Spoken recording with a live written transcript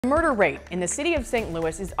The murder rate in the city of St.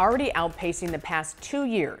 Louis is already outpacing the past 2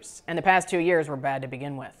 years, and the past 2 years were bad to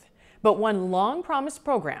begin with. But one long-promised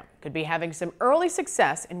program could be having some early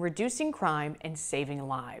success in reducing crime and saving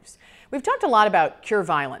lives. We've talked a lot about Cure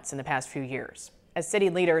Violence in the past few years, as city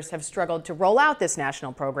leaders have struggled to roll out this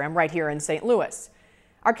national program right here in St. Louis.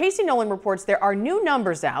 Our Casey Nolan reports there are new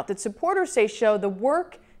numbers out that supporters say show the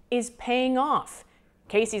work is paying off.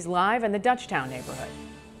 Casey's live in the Dutchtown neighborhood.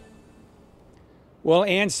 Well,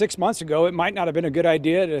 and 6 months ago, it might not have been a good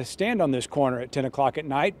idea to stand on this corner at 10 o'clock at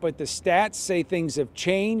night, but the stats say things have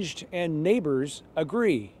changed and neighbors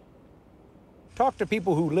agree. Talk to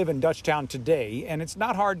people who live in Dutchtown today, and it's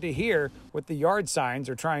not hard to hear what the yard signs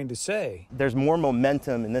are trying to say. There's more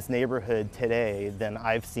momentum in this neighborhood today than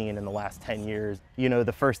I've seen in the last 10 years. You know,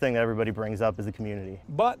 the first thing that everybody brings up is the community.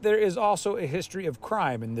 But there is also a history of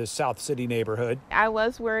crime in this South City neighborhood. I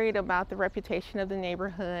was worried about the reputation of the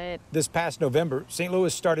neighborhood. This past November, St.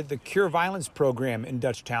 Louis started the Cure Violence program in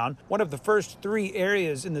Dutchtown, one of the first 3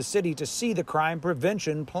 areas in the city to see the crime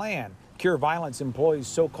prevention plan. Cure Violence employs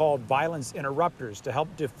so-called violence interrupters to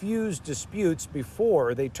help diffuse disputes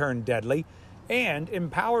before they turn deadly and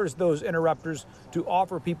empowers those interrupters to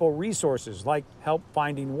offer people resources like help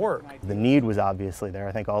finding work. The need was obviously there.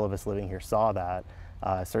 I think all of us living here saw that,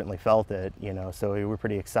 certainly felt it, so we were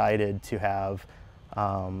pretty excited to have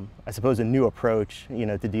I suppose a new approach,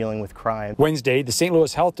 to dealing with crime. Wednesday, the St.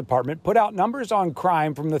 Louis Health Department put out numbers on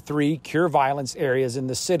crime from the 3 Cure Violence areas in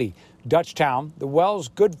the city: Dutchtown, the Wells,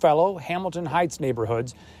 Goodfellow, Hamilton Heights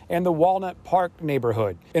neighborhoods, and the Walnut Park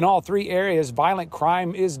neighborhood. In all 3 areas, violent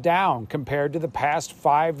crime is down compared to the past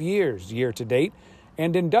 5 years, year to date.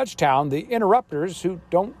 And in Dutchtown, the interrupters, who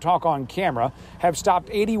don't talk on camera, have stopped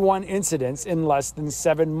 81 incidents in less than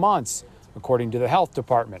 7 months, according to the health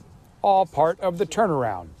department. All part of the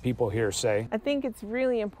turnaround, people here say. I think it's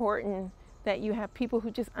really important that you have people who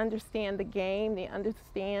just understand the game, they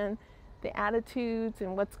understand the attitudes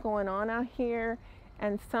and what's going on out here,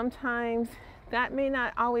 and sometimes that may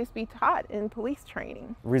not always be taught in police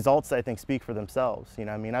training. Results, I think, speak for themselves.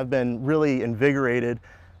 I've been really invigorated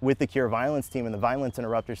with the Cure Violence team and the violence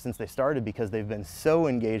interrupters since they started, because they've been so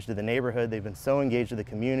engaged in the neighborhood, they've been so engaged in the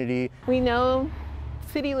community. We know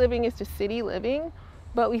city living is just city living,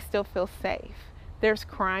 but we still feel safe. There's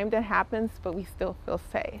crime that happens, but we still feel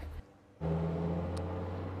safe.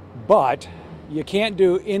 But you can't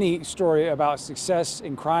do any story about success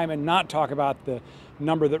in crime and not talk about the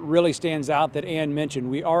number that really stands out that Ann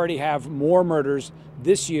mentioned. We already have more murders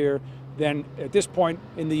this year than at this point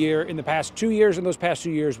in the year in the past 2 years, and those past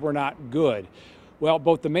 2 years were not good. Well,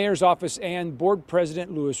 both the mayor's office and board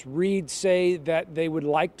president Louis Reed say that they would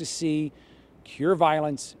like to see Cure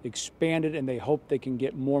Violence expanded, and they hope they can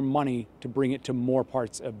get more money to bring it to more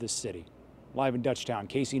parts of the city. Live in Dutchtown,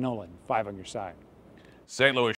 Casey Nolan, 5 on your side. St. Louis